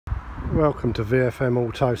Welcome to VFM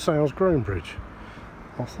Autosales Groombridge.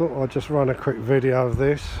 I thought I'd just run a quick video of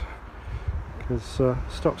this because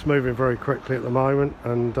stock's moving very quickly at the moment,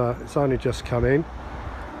 and it's only just come in.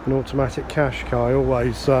 An automatic Qashqai,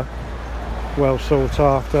 always well sought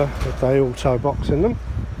after with the auto box in them.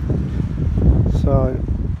 So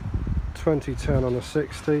 2010 on a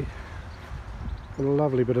 60, got a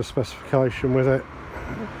lovely bit of specification with it.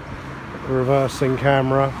 A reversing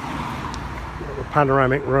camera, a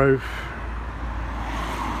panoramic roof,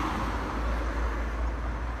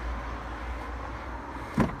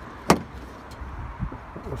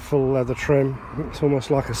 a full leather trim. It's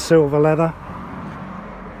almost like a silver leather.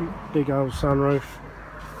 Big old sunroof,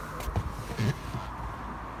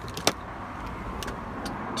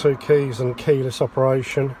 2 keys and keyless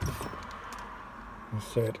operation. I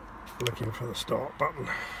said, looking for the start button.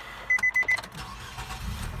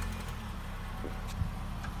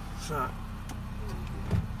 So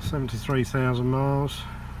 73,000 miles,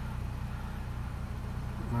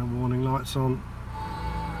 no warning lights on.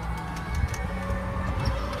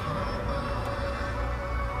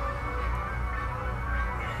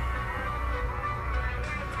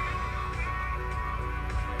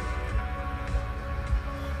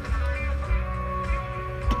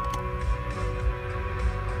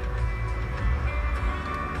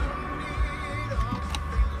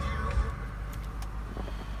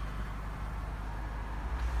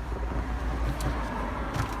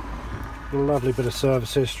 A lovely bit of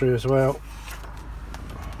service history as well.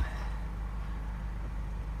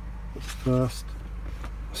 First,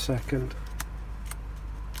 second.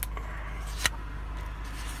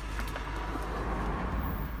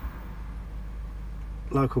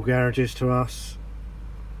 Local garages to us.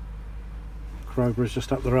 Groombridge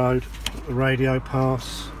just up the road. The radio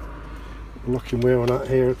pass. Locking wheel on that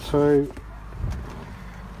here too.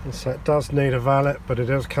 So it does need a valet, but it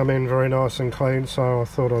does come in very nice and clean, so I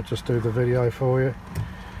thought I'd just do the video for you.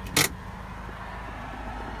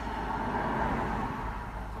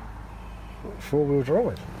 Four-wheel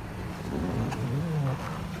drive.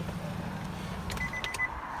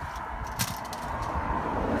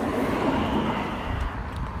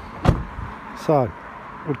 So,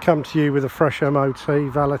 we'd come to you with a fresh MOT,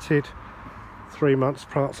 valeted, 3 months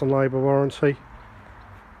parts and labour warranty.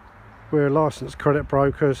 We're licensed credit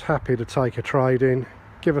brokers, happy to take a trade in.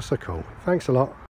 Give us a call. Thanks a lot.